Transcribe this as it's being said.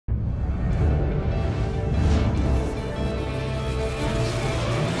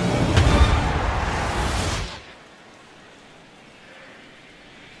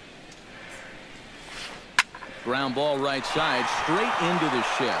Ground ball right side, straight into the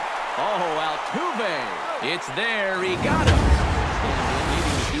shift. Oh, Altuve. It's there. He got him.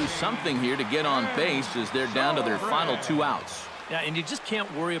 Needing to do something here to get on base as they're down to their final 2 outs. Yeah, and you just can't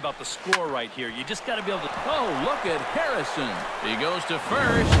worry about the score right here. You just got to be able to... Oh, look at Harrison. He goes to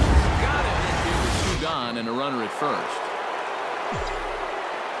first. Got it. Here with 2 gone and a runner at first.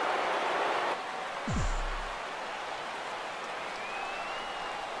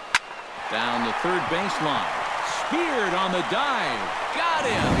 Down the third baseline. Speared on the dive. Got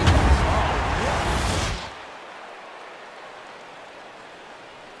him.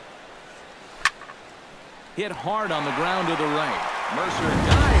 Hit hard on the ground to the right. Mercer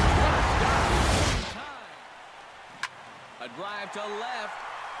dives. A drive to left.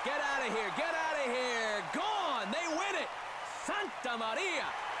 Get out of here. Get out of here. Gone. They win it. Santa Maria.